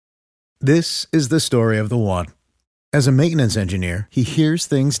This is the story of the one. As a maintenance engineer, he hears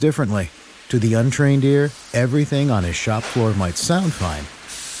things differently. To the untrained ear, everything on his shop floor might sound fine,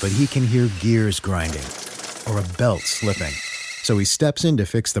 but he can hear gears grinding or a belt slipping. So he steps in to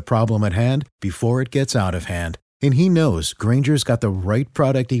fix the problem at hand before it gets out of hand. And he knows Grainger's got the right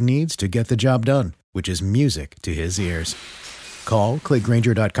product he needs to get the job done, which is music to his ears. Call, click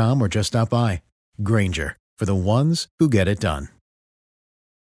Grainger.com, or just stop by. Grainger, for the ones who get it done.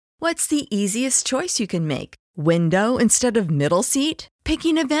 What's the easiest choice you can make? Window instead of middle seat?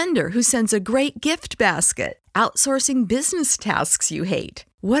 Picking a vendor who sends a great gift basket? Outsourcing business tasks you hate?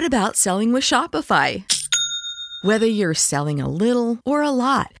 What about selling with Shopify? Whether you're selling a little or a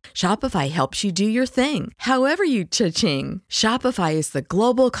lot, Shopify helps you do your thing, however you cha-ching. Shopify is the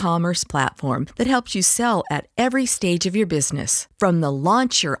global commerce platform that helps you sell at every stage of your business. From the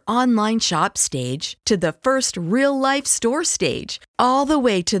launch your online shop stage to the first real-life store stage, all the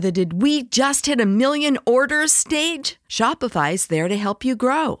way to the did we just hit a million orders stage. Shopify's there to help you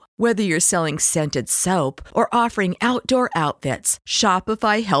grow. Whether you're selling scented soap or offering outdoor outfits,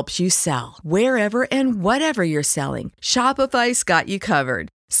 Shopify helps you sell. Wherever and whatever you're selling, Shopify's got you covered.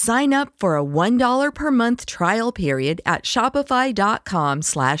 Sign up for a $1 per month trial period at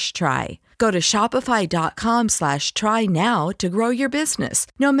shopify.com/try. Go to shopify.com/try now to grow your business,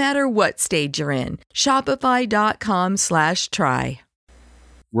 no matter what stage you're in. Shopify.com/try.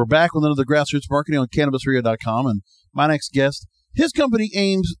 We're back with another Grassroots Marketing on CannabisRadio.com, and my next guest, his company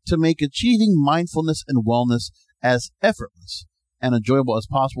aims to make achieving mindfulness and wellness as effortless and enjoyable as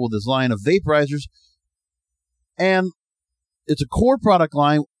possible with his line of vaporizers. And it's a core product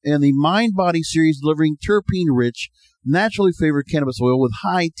line in the Mind Body series, delivering terpene-rich, naturally flavored cannabis oil with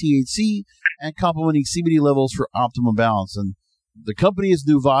high THC and complementing CBD levels for optimal balance. And the company is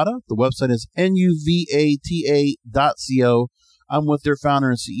Nuvata. The website is nuvata.co. I'm with their founder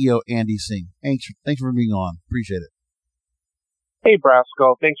and CEO, Andy Singh. Thanks for being on. Appreciate it. Hey,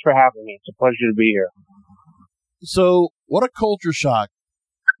 Brasco. Thanks for having me. It's a pleasure to be here. So, what a culture shock.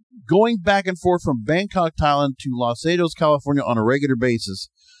 Going back and forth from Bangkok, Thailand to Los Angeles, California on a regular basis,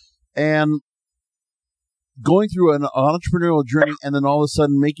 and going through an entrepreneurial journey, and then all of a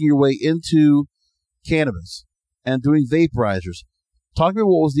sudden making your way into cannabis and doing vaporizers. Talk to me,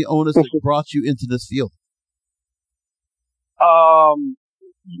 what was the onus that brought you into this field?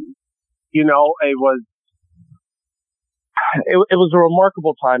 It was a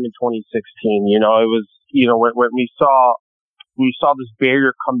remarkable time in 2016. It was, when we saw this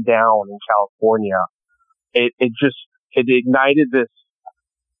barrier come down in California, it ignited this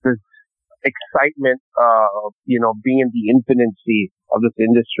excitement of, being in the infancy of this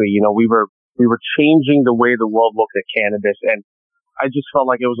industry. We were changing the way the world looked at cannabis, and I just felt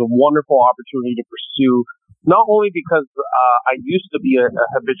like it was a wonderful opportunity to pursue, not only because I used to be a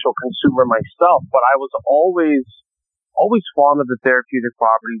habitual consumer myself, but I was always fond of the therapeutic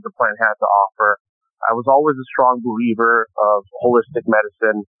properties the plant had to offer. I was always a strong believer of holistic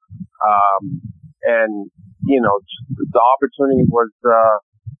medicine. The opportunity was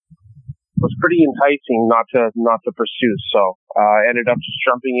pretty enticing not to pursue. So, I ended up just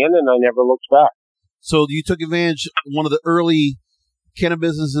jumping in, and I never looked back. So you took advantage of one of the early cannabis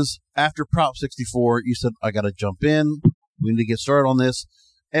businesses after Prop 64. You said, I got to jump in. We need to get started on this.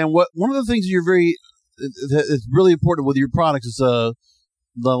 And one of the things it's really important with your products is the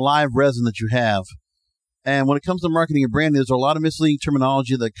live resin that you have. And when it comes to marketing and branding, there's a lot of misleading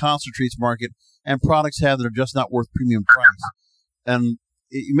terminology that concentrates market and products have that are just not worth premium price. And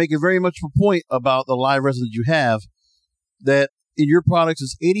you make a very much a point about the live resin that you have, that in your products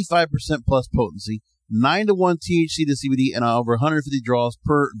is 85% plus potency, 9-to-1 THC to CBD, and over 150 draws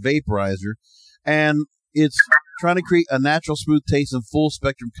per vaporizer. And it's trying to create a natural, smooth taste and full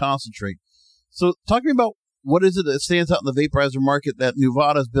spectrum concentrate. So talk to me about what is it that stands out in the vaporizer market that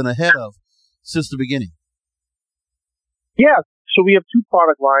Nuvata has been ahead of since the beginning? Yeah, so we have two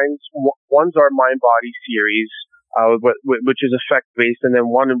product lines. One's our Mind Body series, which is effect-based, and then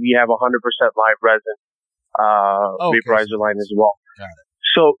one we have 100% live resin vaporizer line as well. Got it.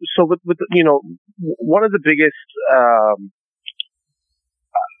 So with one of the biggest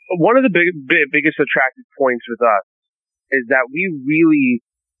biggest attractive points with us is that we really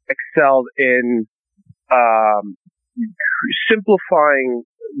excelled in simplifying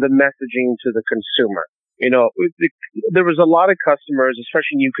the messaging to the consumer. There was a lot of customers,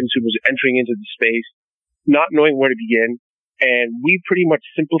 especially new consumers, entering into the space, not knowing where to begin. And we pretty much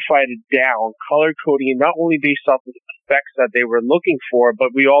simplified it down, color coding it not only based off of the effects that they were looking for,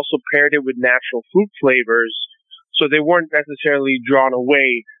 but we also paired it with natural fruit flavors, so they weren't necessarily drawn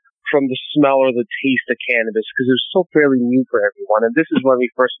away from the smell or the taste of cannabis because it was still fairly new for everyone. And this is when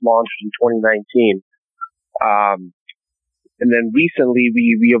we first launched in 2019. And then recently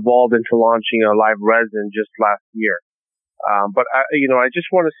we evolved into launching a live resin just last year. But I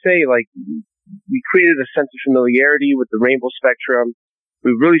just want to say, like, we created a sense of familiarity with the rainbow spectrum.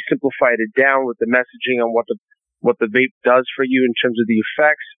 We really simplified it down with the messaging on what the vape does for you in terms of the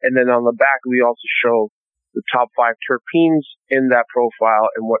effects. And then on the back, we also show the top 5 terpenes in that profile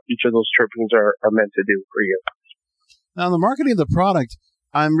and what each of those terpenes are meant to do for you. Now, in the marketing of the product,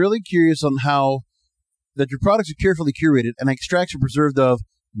 I'm really curious on how that your products are carefully curated and extracts are preserved of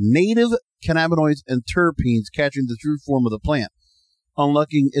native cannabinoids and terpenes, capturing the true form of the plant,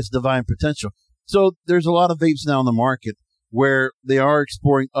 unlocking its divine potential. So there's a lot of vapes now in the market where they are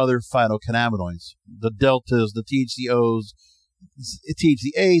exploring other phytocannabinoids, the deltas, the THCOs,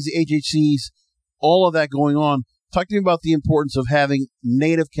 THCAs, the HHCs, all of that going on. Talk to me about the importance of having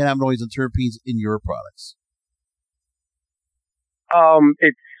native cannabinoids and terpenes in your products.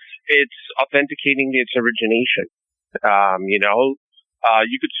 It's authenticating its origination.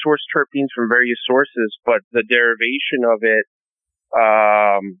 You could source terpenes from various sources, but the derivation of it,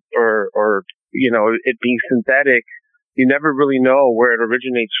 it being synthetic, you never really know where it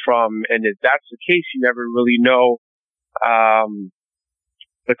originates from. And if that's the case, you never really know,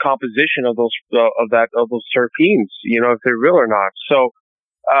 the composition of those terpenes, if they're real or not. So,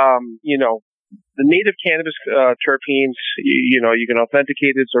 the native cannabis terpenes, you can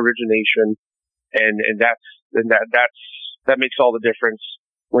authenticate its origination, and that makes all the difference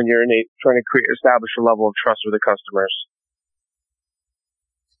when you're trying to establish a level of trust with the customers.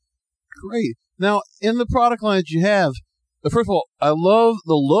 Great. Now, in the product lines you have, first of all, I love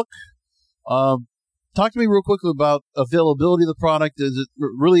the look. Talk to me real quickly about availability of the product. Is it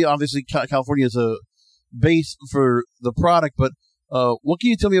really, obviously, California is a base for the product, but what can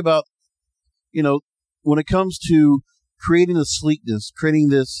you tell me about, when it comes to creating the sleekness, creating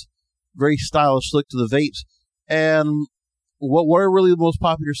this very stylish look to the vapes, and what are really the most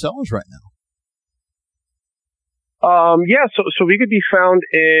popular sellers right now? So we could be found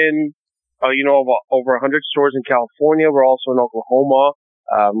in, over 100 stores in California. We're also in Oklahoma.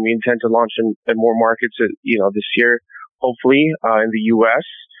 We intend to launch in more markets, this year, hopefully, in the U.S.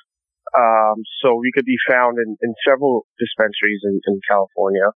 So we could be found in several dispensaries in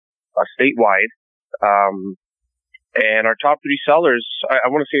California, statewide. And our top 3 sellers, I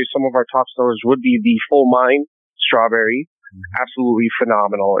want to say some of our top sellers would be the Full Mind Strawberry. Absolutely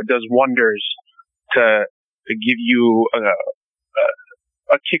phenomenal. It does wonders to give you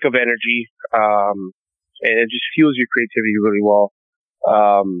a kick of energy, and it just fuels your creativity really well.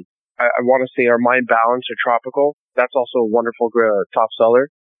 I want to say our Mind Balance or Tropical. That's also a wonderful top seller.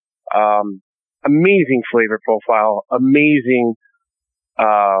 Amazing flavor profile, amazing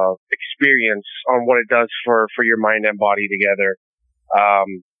experience on what it does for your mind and body together.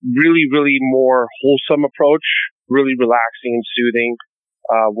 Really, really more wholesome approach, really relaxing and soothing,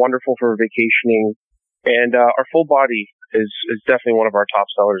 wonderful for vacationing. And our Full Body is definitely one of our top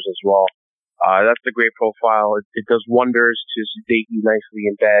sellers as well. That's the great profile. It does wonders to sedate you nicely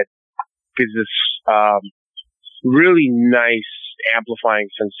in bed. Gives this really nice amplifying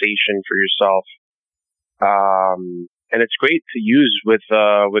sensation for yourself. And it's great to use with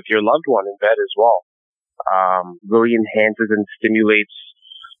your loved one in bed as well. Really enhances and stimulates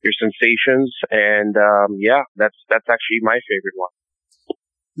your sensations. And that's actually my favorite one.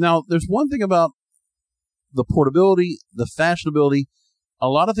 Now, there's one thing about the portability, the fashionability, a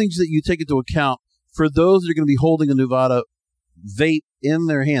lot of things that you take into account for those that are going to be holding a Nevada vape in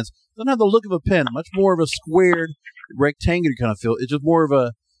their hands. Doesn't have the look of a pen, much more of a squared, rectangular kind of feel. It's just more of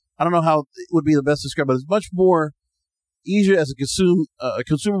I don't know how it would be the best to describe, but it's much more easier as a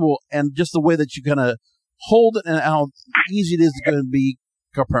consumable, and just the way that you kind of hold it and how easy it is to going to be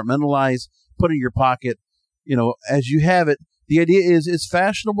compartmentalized, put in your pocket, as you have it. The idea is it's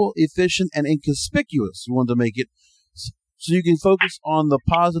fashionable, efficient, and inconspicuous. You want to make it so you can focus on the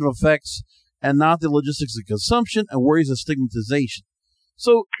positive effects and not the logistics of consumption and worries of stigmatization.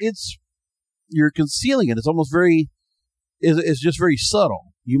 So you're concealing it. It's almost it's just very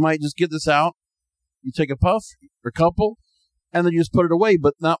subtle. You might just get this out, you take a puff or a couple, and then you just put it away.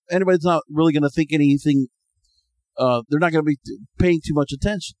 But anybody's not really going to think anything. They're not going to be paying too much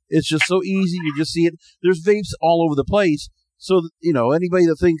attention. It's just so easy. You just see it. There's vapes all over the place. So, anybody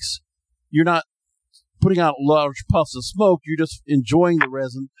that thinks you're not putting out large puffs of smoke, you're just enjoying the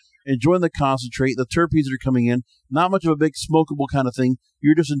resin, enjoying the concentrate, the terpenes that are coming in, not much of a big smokable kind of thing.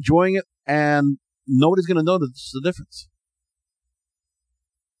 You're just enjoying it, and nobody's going to notice the difference.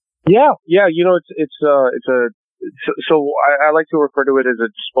 Yeah. It's a so I like to refer to it as a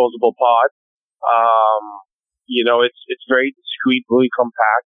disposable pod. It's very discreet, really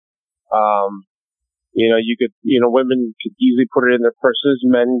compact. Women could easily put it in their purses.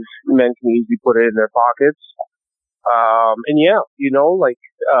 Men can easily put it in their pockets.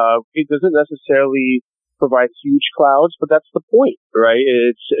 It doesn't necessarily provide huge clouds, but that's the point, right?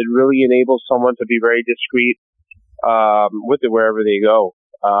 It really enables someone to be very discreet, with it wherever they go.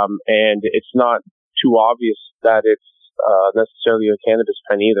 And it's not too obvious that it's, necessarily a cannabis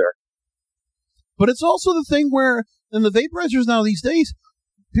pen either. But it's also the thing where in the vaporizers now these days,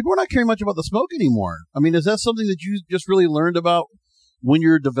 people are not caring much about the smoke anymore. I mean, is that something that you just really learned about when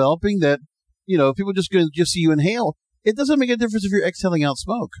you're developing that, if people just going to just see you inhale, it doesn't make a difference if you're exhaling out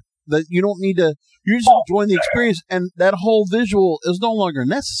smoke. That you don't need to, you're just enjoying the experience, and that whole visual is no longer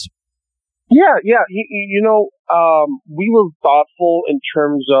necessary. Yeah. We were thoughtful in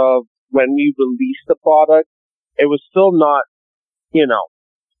terms of when we released the product. It was still not,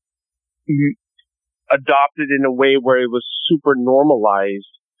 adopted in a way where it was super normalized.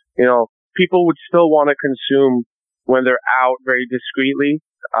 People would still want to consume when they're out very discreetly.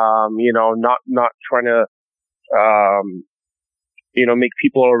 Not trying to, make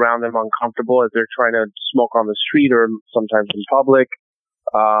people around them uncomfortable as they're trying to smoke on the street or sometimes in public.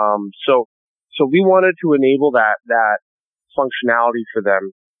 So we wanted to enable that functionality for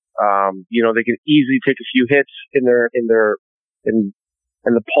them. They can easily take a few hits in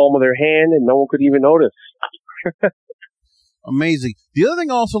the palm of their hand and no one could even notice. Amazing. The other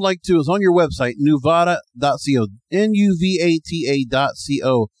thing I also like to is on your website, nuvata.co, NUVATA.co.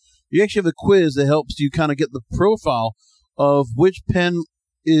 You actually have a quiz that helps you kind of get the profile of which pen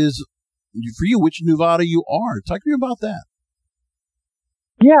is for you, which Nuvata you are. Talk to me about that.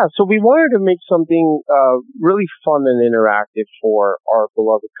 Yeah, so we wanted to make something really fun and interactive for our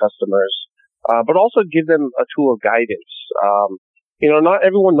beloved customers, but also give them a tool of guidance. Not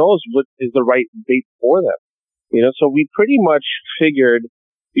everyone knows what is the right vape for them. So we pretty much figured,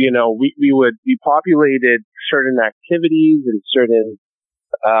 we populated certain activities and certain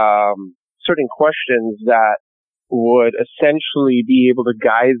questions that would essentially be able to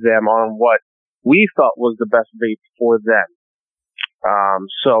guide them on what we thought was the best vape for them.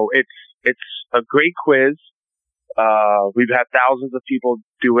 So it's a great quiz. We've had thousands of people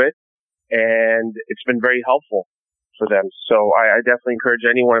do it, and it's been very helpful for them. So I definitely encourage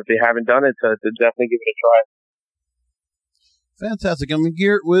anyone, if they haven't done it, to definitely give it a try. Fantastic. I'm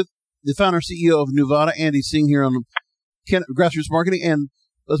here with the founder and CEO of Nuvata, Andy Singh, here on Grassroots Marketing. And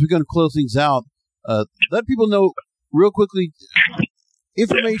as we're going to close things out, let people know real quickly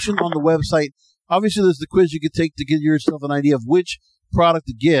information on the website. Obviously, there's the quiz you could take to give yourself an idea of which product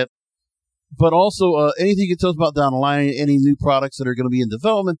to get, but also anything you can tell us about down the line, any new products that are going to be in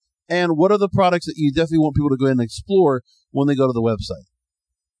development, and what are the products that you definitely want people to go ahead and explore when they go to the website?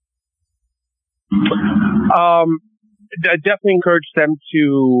 I definitely encourage them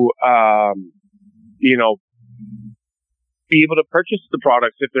to, be able to purchase the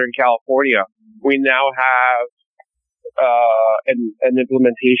products if they're in California. We now have an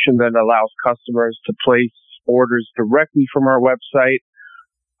implementation that allows customers to place orders directly from our website.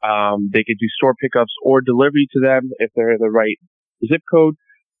 They could do store pickups or delivery to them if they're in the right zip code.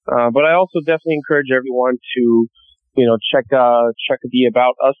 But I also definitely encourage everyone to, check the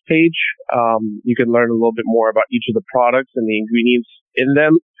About Us page. You can learn a little bit more about each of the products and the ingredients in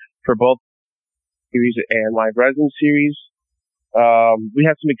them for both series and live resin series. We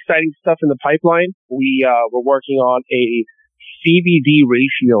have some exciting stuff in the pipeline. We're working on a CBD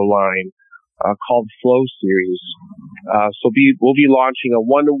ratio line called Flow Series. So we'll be launching a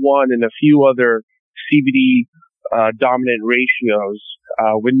 1-to-1 and a few other CBD dominant ratios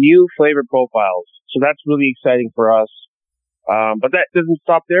with new flavor profiles. So that's really exciting for us. But that doesn't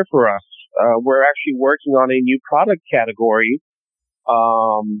stop there for us. We're actually working on a new product category,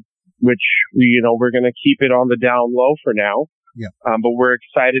 which we're going to keep it on the down low for now. Yeah. But we're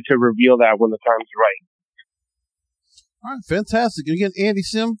excited to reveal that when the time's right. All right, fantastic. And again, Andy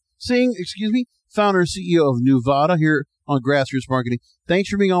Singh, founder and CEO of Nuvata here on Grassroots Marketing. Thanks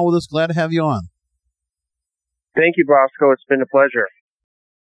for being on with us. Glad to have you on. Thank you, Bosco. It's been a pleasure.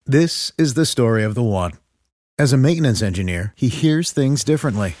 This is the story of the one. As a maintenance engineer, he hears things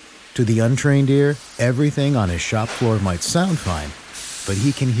differently. To the untrained ear, everything on his shop floor might sound fine, but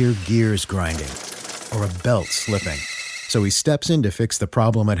he can hear gears grinding or a belt slipping. So he steps in to fix the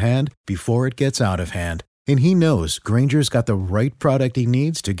problem at hand before it gets out of hand. And he knows Grainger's got the right product he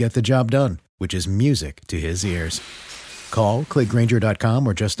needs to get the job done, which is music to his ears. Call, click Grainger.com,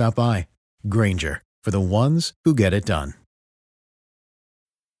 or just stop by. Grainger, for the ones who get it done.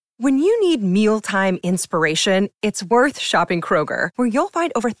 When you need mealtime inspiration, it's worth shopping Kroger, where you'll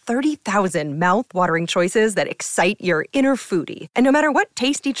find over 30,000 mouth-watering choices that excite your inner foodie. And no matter what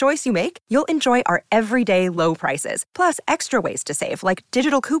tasty choice you make, you'll enjoy our everyday low prices, plus extra ways to save, like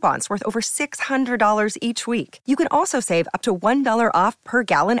digital coupons worth over $600 each week. You can also save up to $1 off per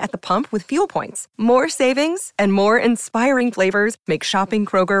gallon at the pump with fuel points. More savings and more inspiring flavors make shopping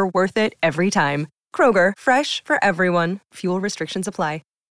Kroger worth it every time. Kroger, fresh for everyone. Fuel restrictions apply.